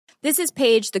This is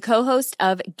Paige, the co-host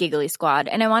of Giggly Squad,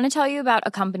 and I want to tell you about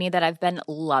a company that I've been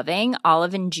loving,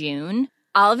 Olive & June.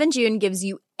 Olive & June gives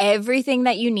you everything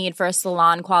that you need for a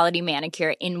salon-quality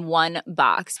manicure in one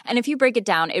box. And if you break it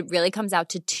down, it really comes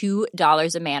out to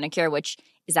 $2 a manicure, which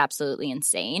is absolutely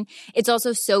insane. It's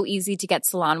also so easy to get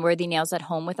salon-worthy nails at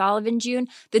home with Olive & June.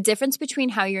 The difference between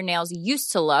how your nails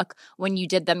used to look when you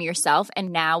did them yourself and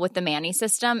now with the Mani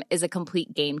system is a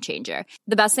complete game changer.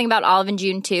 The best thing about Olive &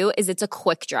 June, too, is it's a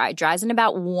quick dry. Dries in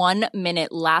about 1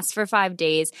 minute, lasts for 5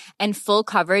 days, and full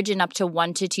coverage in up to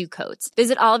 1 to 2 coats.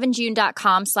 Visit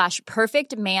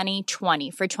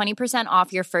oliveandjune.com/perfectmani20 for 20%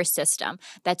 off your first system.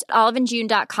 That's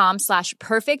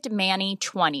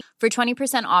oliveandjune.com/perfectmani20 for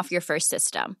 20% off your first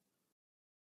system.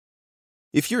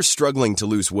 If you're struggling to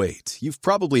lose weight, you've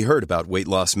probably heard about weight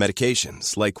loss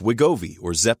medications like Wegovy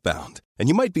or Zepbound, and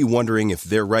you might be wondering if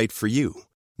they're right for you.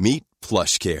 Meet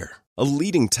PlushCare, a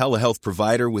leading telehealth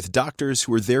provider with doctors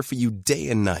who are there for you day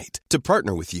and night to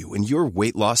partner with you in your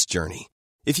weight loss journey.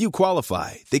 If you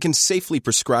qualify, they can safely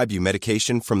prescribe you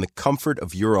medication from the comfort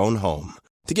of your own home.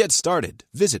 To get started,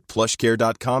 visit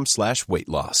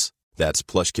plushcare.com/weight-loss. That's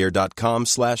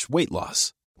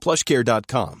plushcare.com/weight-loss.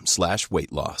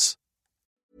 plushcare.com/weight-loss.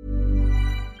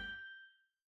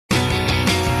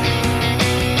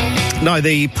 Now,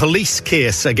 the police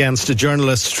case against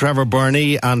journalists Trevor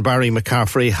Burney and Barry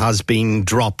McCaffrey has been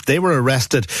dropped. They were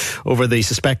arrested over the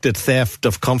suspected theft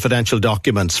of confidential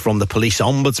documents from the police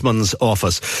ombudsman's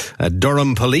office.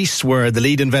 Durham Police were the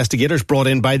lead investigators brought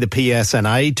in by the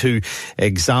PSNI to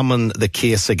examine the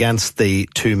case against the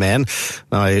two men.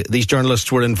 Now, these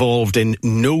journalists were involved in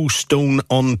No Stone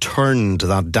Unturned,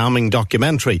 that damning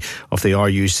documentary of the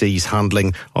RUC's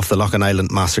handling of the Loughin Island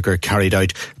massacre carried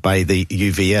out by the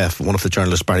UVF. One of the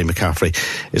journalists, Barry McCaffrey,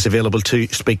 is available to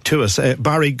speak to us.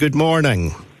 Barry, good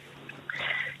morning.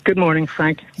 Good morning,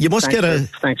 Frank. You must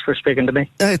Thanks for speaking to me.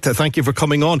 Thank you for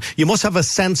coming on. You must have a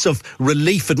sense of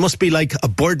relief. It must be like a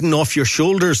burden off your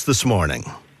shoulders this morning.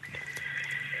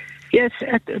 Yes,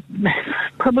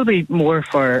 probably more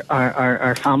for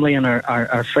our family and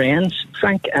our friends,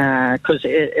 Frank, because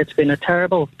it's been a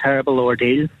terrible, terrible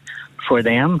ordeal for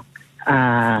them.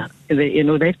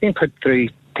 They've been put through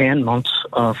 10 months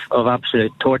of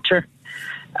absolute torture,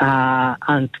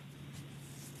 and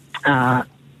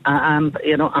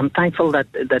I'm thankful that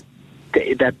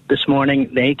this morning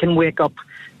they can wake up,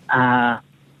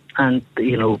 and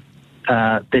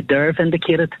that they're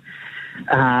vindicated,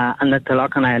 and that the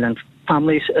Loughin Island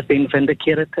families have been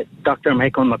vindicated. Dr.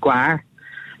 Michael Maguire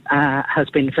has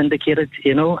been vindicated,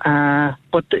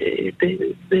 but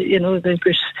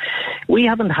we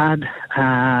haven't had,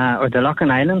 or the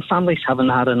Loughin Island families haven't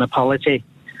had an apology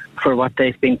for what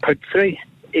they've been put through.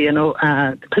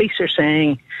 The police are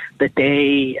saying that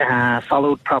they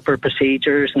followed proper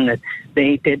procedures and that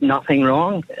they did nothing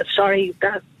wrong. Sorry,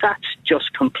 that's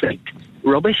just complete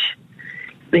rubbish.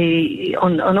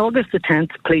 On August the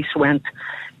 10th, police went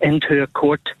into a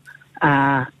court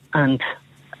and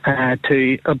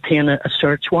to obtain a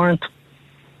search warrant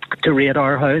to raid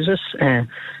our houses in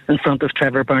front of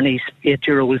Trevor Burney's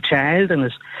 8-year-old child and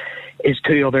his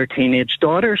 2 other teenage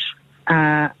daughters.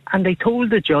 And they told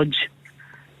the judge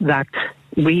that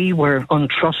we were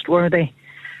untrustworthy,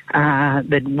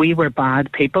 that we were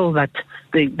bad people, that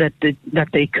they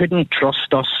couldn't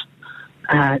trust us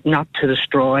not to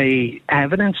destroy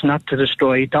evidence, not to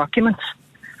destroy documents.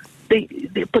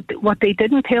 But what they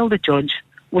didn't tell the judge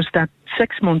was that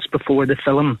 6 months before the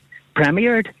film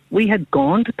premiered, we had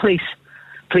gone to police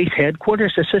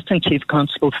headquarters, Assistant Chief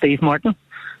Constable Steve Martin,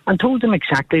 and told them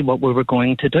exactly what we were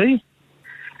going to do.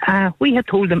 We had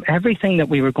told them everything that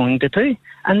we were going to do,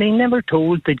 and they never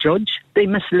told the judge. They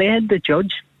misled the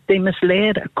judge. They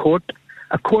misled a court.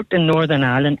 A court in Northern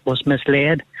Ireland was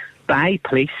misled by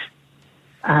police.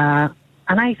 And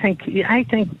I think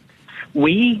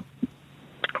we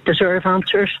deserve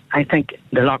answers. I think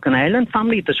the Loughin Island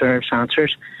family deserves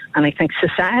answers, and I think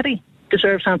society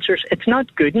deserves answers. It's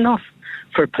not good enough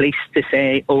for police to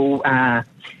say,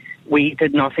 we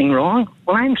did nothing wrong.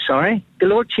 Well, I'm sorry. The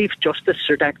Lord Chief Justice,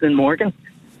 Sir Declan Morgan,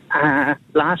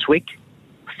 last week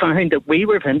found that we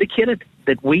were vindicated,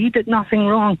 that we did nothing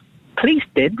wrong. Police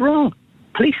did wrong.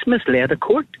 Police misled a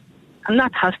court, and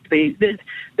that has to be,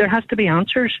 there has to be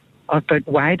answers about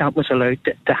why that was allowed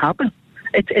to happen.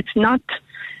 It's not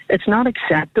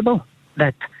acceptable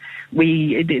that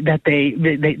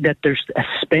that there's a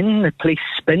spin, that police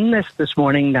spin this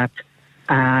morning that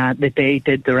they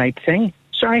did the right thing.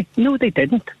 Sorry, no, they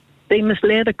didn't. They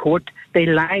misled a court. They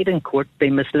lied in court.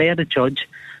 They misled a judge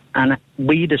And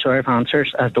we deserve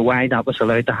answers as to why that was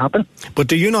allowed to happen. But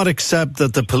do you not accept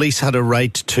that the police had a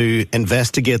right to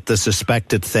investigate the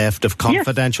suspected theft of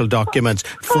confidential documents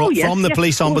from the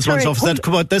police ombudsman's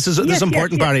office? This is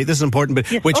important, Barry. This is important, but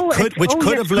which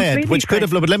could have led.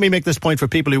 But let me make this point for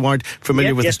people who aren't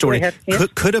familiar with the story.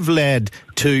 Could have led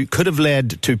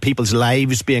to people's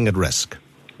lives being at risk.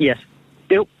 Yes,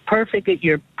 your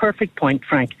perfect point,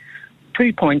 Frank.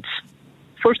 2 points.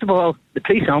 First of all, the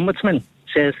police ombudsman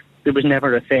says there was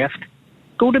never a theft.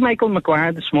 Go to Michael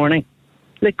Maguire this morning.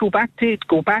 Go back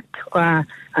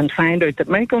and find out that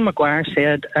Michael Maguire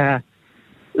said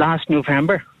last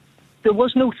November there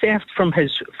was no theft from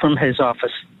his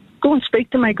office. Go and speak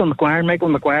to Michael Maguire. Michael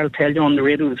Maguire will tell you on the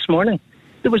radio this morning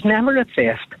there was never a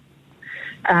theft.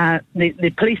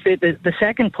 The police. The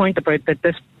second point about that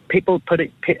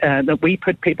that we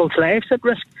put people's lives at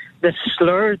risk. The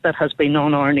slur that has been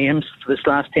on our names for this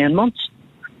last 10 months.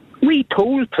 We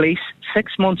told police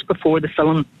 6 months before the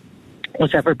film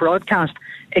was ever broadcast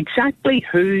exactly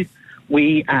who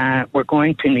we were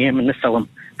going to name in the film.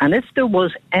 And if there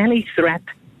was any threat,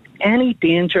 any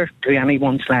danger to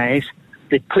anyone's lives,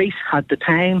 the police had the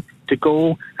time to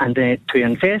go and to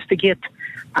investigate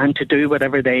and to do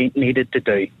whatever they needed to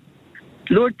do.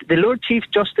 The Lord Chief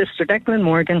Justice, Sir Declan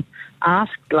Morgan,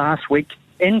 asked last week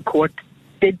in court,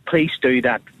 did police do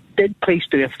that? Did police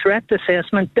do a threat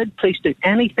assessment? Did police do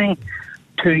anything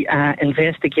to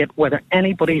investigate whether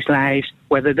anybody's lives,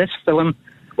 whether this film,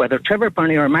 whether Trevor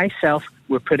Burney or myself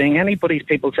were putting anybody's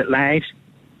lives at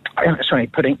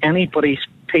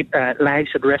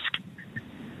risk?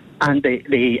 And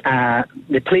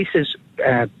the police's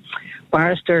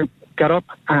barrister got up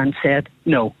and said,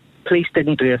 no, police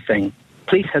didn't do a thing.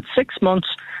 Police had 6 months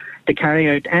to carry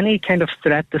out any kind of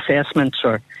threat assessments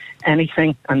or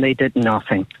anything, and they did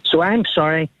nothing. So I'm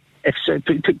sorry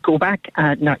to go back,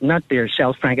 not to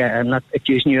yourself, Frank, I'm not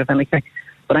accusing you of anything,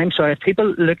 but I'm sorry if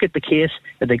people look at the case,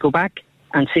 if they go back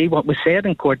and see what was said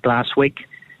in court last week,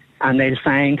 and they'll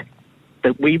find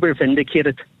that we were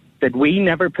vindicated, that we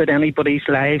never put anybody's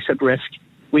lives at risk.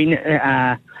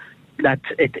 That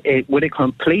it would have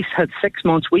come. Police had 6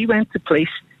 months. We went to police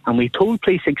and we told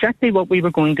police exactly what we were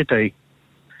going to do.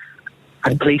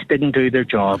 And police didn't do their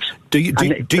jobs. Do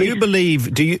you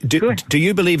believe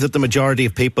that the majority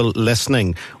of people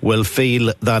listening will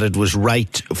feel that it was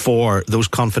right for those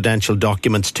confidential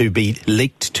documents to be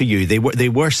leaked to you? They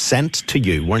were sent to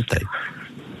you, weren't they?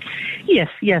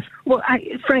 Yes. Well,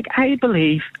 Frank, I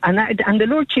believe, and the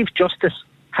Lord Chief Justice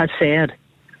has said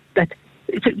that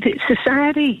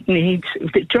society needs,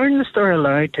 the journalists are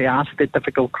allowed to ask the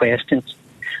difficult questions.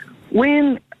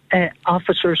 When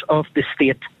officers of the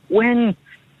state, when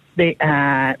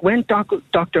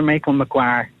Dr. Michael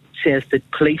Maguire says that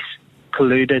police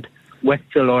colluded with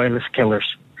the loyalist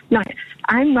killers. Now,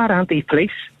 I'm not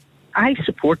anti-police. I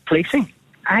support policing.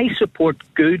 I support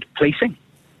good policing.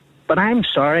 But I'm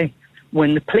sorry,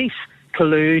 when the police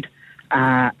collude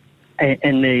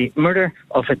in the murder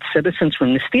of its citizens,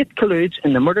 when the state colludes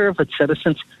in the murder of its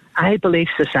citizens, I believe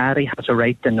society has a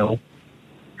right to know.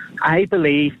 I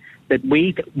believe that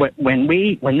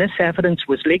when this evidence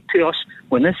was leaked to us,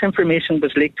 when this information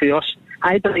was leaked to us,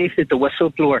 I believe that the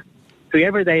whistleblower,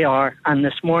 whoever they are, and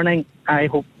this morning I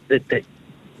hope that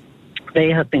they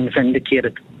have been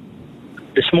vindicated.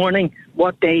 This morning,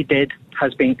 what they did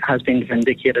has been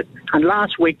vindicated. And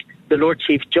last week, the Lord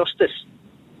Chief Justice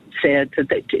said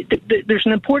that there's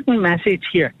an important message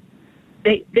here.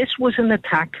 This was an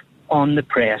attack on the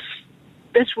press.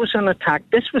 This was an attack.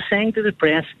 This was saying to the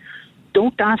press,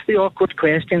 don't ask the awkward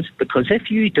questions, because if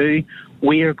you do,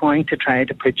 we are going to try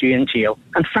to put you in jail.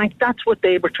 And Frank, that's what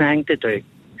they were trying to do.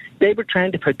 They were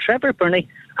trying to put Trevor Burney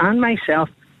and myself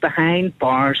behind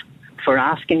bars for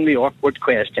asking the awkward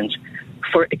questions,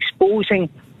 for exposing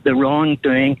the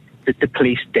wrongdoing that the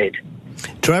police did.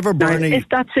 Trevor Burney... Now, if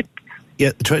that's it...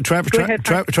 Yeah,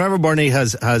 Trevor Burney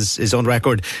has his own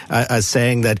record as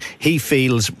saying that he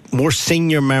feels more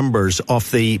senior members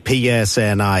of the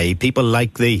PSNI, people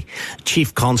like the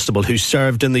Chief Constable who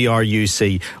served in the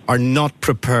RUC, are not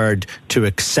prepared to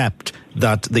accept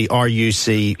that the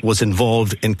RUC was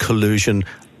involved in collusion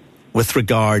with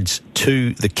regards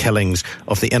to the killings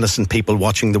of the innocent people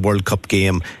watching the World Cup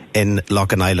game in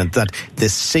Loughin Island. That the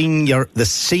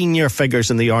senior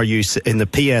figures in the RUC, in the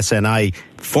PSNI,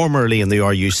 formerly in the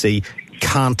RUC,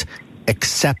 can't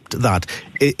accept that.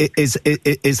 Is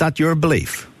that your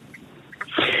belief?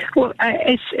 Well,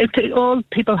 all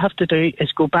people have to do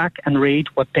is go back and read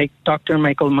what Dr.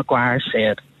 Michael Maguire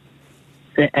said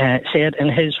in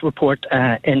his report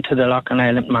into the Loughin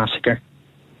Island massacre.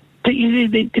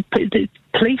 The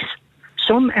police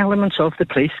some elements of the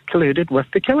police colluded with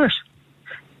the killers.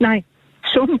 Now,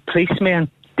 some policemen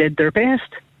did their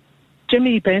best.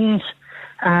 Jimmy Binns,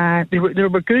 there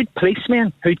were good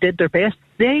policemen who did their best.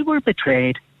 They were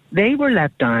betrayed. They were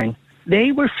let down.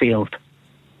 They were failed.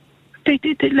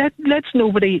 Let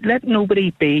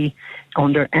nobody be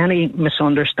under any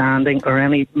misunderstanding or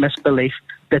any misbelief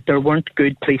that there weren't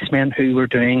good policemen who were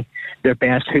doing their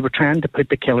best, who were trying to put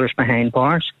the killers behind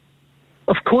bars.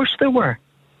 Of course there were.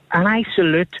 And I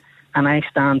salute and I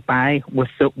stand by with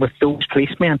those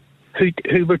policemen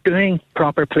who were doing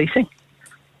proper policing.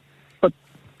 But,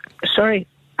 sorry,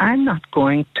 I'm not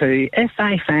going to, if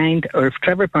I find, or if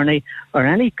Trevor Burney or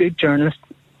any good journalist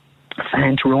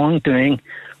finds wrongdoing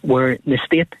where the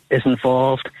state is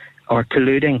involved or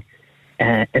colluding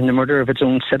in the murder of its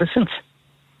own citizens,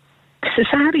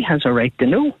 society has a right to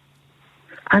know.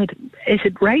 And is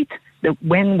it right that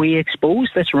when we expose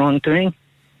this wrongdoing,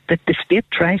 that the state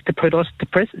tries to put us to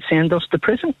prison, send us to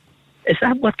prison? Is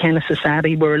that what kind of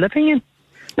society we're living in?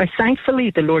 Now, thankfully,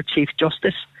 the Lord Chief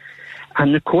Justice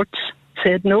and the courts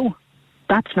said no,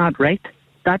 that's not right.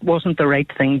 That wasn't the right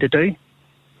thing to do.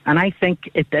 And I think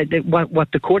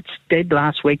what the courts did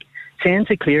last week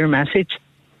sends a clear message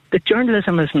that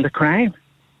journalism isn't a crime.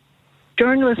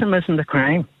 Journalism isn't a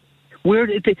crime.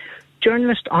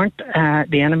 Journalists aren't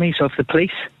the enemies of the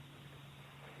police.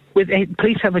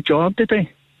 Police have a job to do,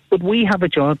 but we have a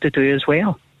job to do as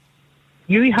well.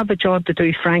 You have a job to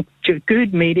do, Frank.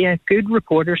 Good media, good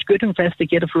reporters, good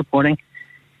investigative reporting.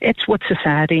 It's what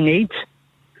society needs.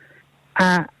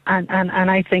 And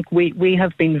I think we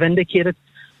have been vindicated,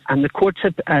 and the courts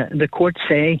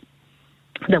say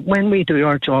that when we do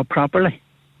our job properly,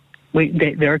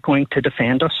 they're going to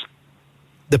defend us.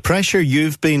 The pressure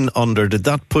you've been under, did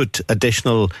that put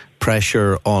additional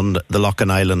pressure on the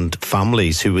Loughin Island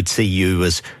families who would see you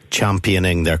as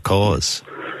championing their cause?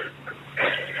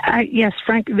 Yes,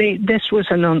 Frank, this was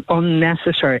an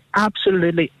unnecessary,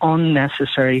 absolutely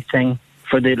unnecessary thing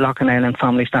for the Loughin Island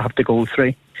families to have to go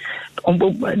through.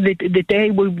 The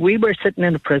day we were sitting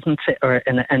in a prison or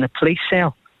in a police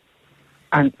cell,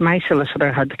 and my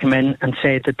solicitor had to come in and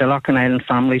say that the Loughin Island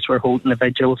families were holding a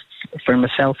vigil for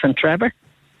myself and Trevor.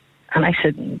 And I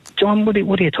said, John, what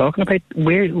are you talking about?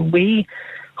 We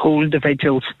hold the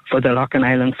vigils for the Loughin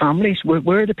Island families.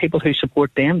 We're the people who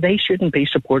support them. They shouldn't be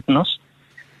supporting us.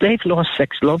 They've lost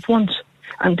 6 loved ones.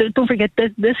 And don't forget,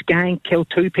 this gang killed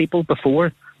 2 people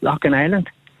before Loughin Island.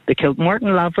 They killed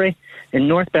Martin Lavery in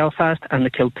North Belfast, and they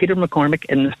killed Peter McCormick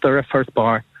in the Thurifirth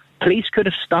Bar. Police could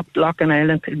have stopped Loughin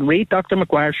Island. Read Dr.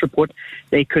 McGuire's report.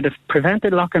 They could have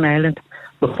prevented Loughin Island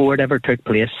before it ever took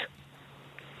place.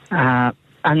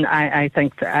 And I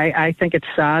think it's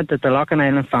sad that the Loughin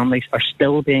Island families are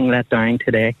still being let down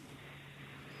today.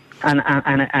 And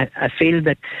I feel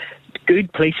that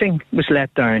good policing was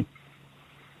let down.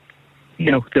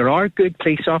 You know, there are good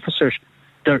police officers.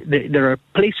 There are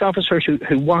police officers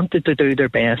who wanted to do their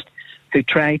best, who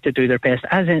tried to do their best,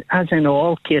 as in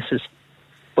all cases.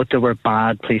 But there were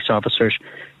bad police officers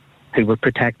who were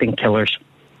protecting killers.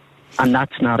 And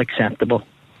that's not acceptable.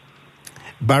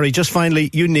 Barry, just finally,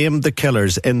 you named the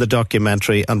killers in the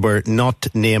documentary, and we're not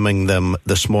naming them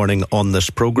this morning on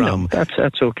this programme. No,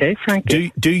 that's okay, Frank.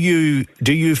 Do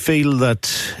you feel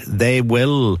that they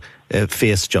will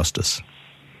face justice?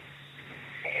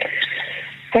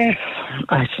 I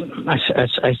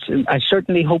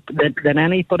certainly hope that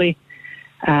anybody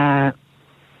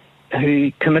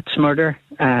who commits murder,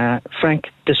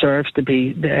 Frank, deserves to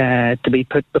be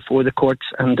put before the courts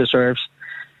and deserves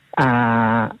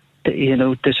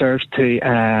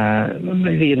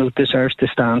to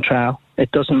stand trial.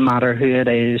 It doesn't matter who it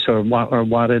is or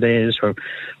what it is or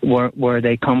where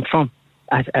they come from.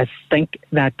 I think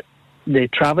that the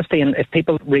travesty, and if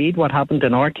people read what happened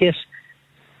in our case,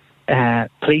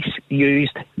 police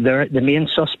used the main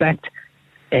suspect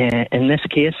in this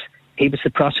case. He was the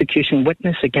prosecution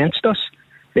witness against us.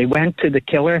 They went to the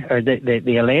killer, or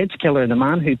the alleged killer, the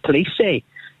man who police say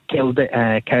carried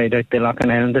out the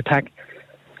Loughin Island attack.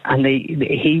 And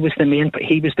he was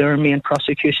their main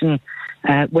prosecution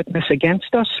witness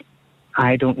against us.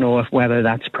 I don't know whether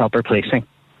that's proper policing.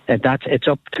 It's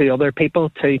up to other people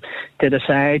to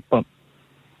decide, but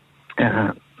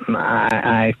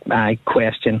I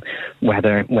question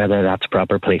whether that's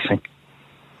proper policing.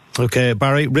 Okay,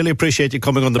 Barry, really appreciate you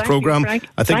coming on the programme. I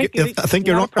think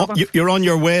you're on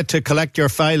your way to collect your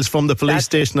files from the police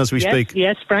station as we speak.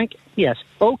 Yes, Frank. Yes.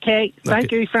 Okay.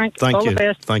 Thank you, Frank. All the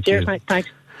best. Thank Cheers, you. Mate. Thanks.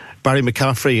 Barry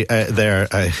McCaffrey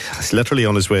is literally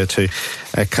on his way to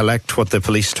collect what the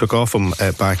police took off him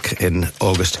back in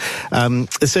August.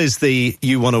 This is the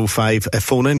U105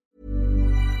 phone-in.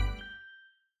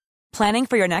 Planning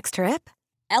for your next trip?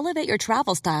 Elevate your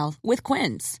travel style with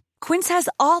Quince. Quince has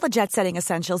all the jet-setting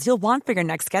essentials you'll want for your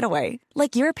next getaway,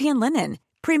 like European linen,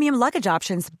 premium luggage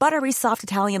options, buttery soft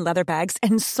Italian leather bags,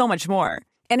 and so much more.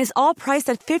 And is all priced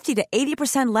at 50 to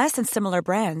 80% less than similar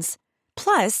brands.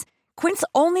 Plus, Quince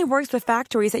only works with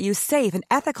factories that use safe and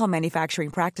ethical manufacturing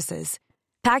practices.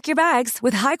 Pack your bags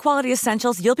with high-quality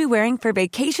essentials you'll be wearing for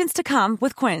vacations to come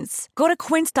with Quince. Go to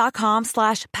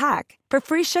quince.com/pack for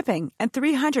free shipping and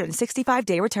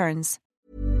 365-day returns.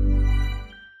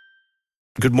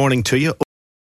 Good morning to you.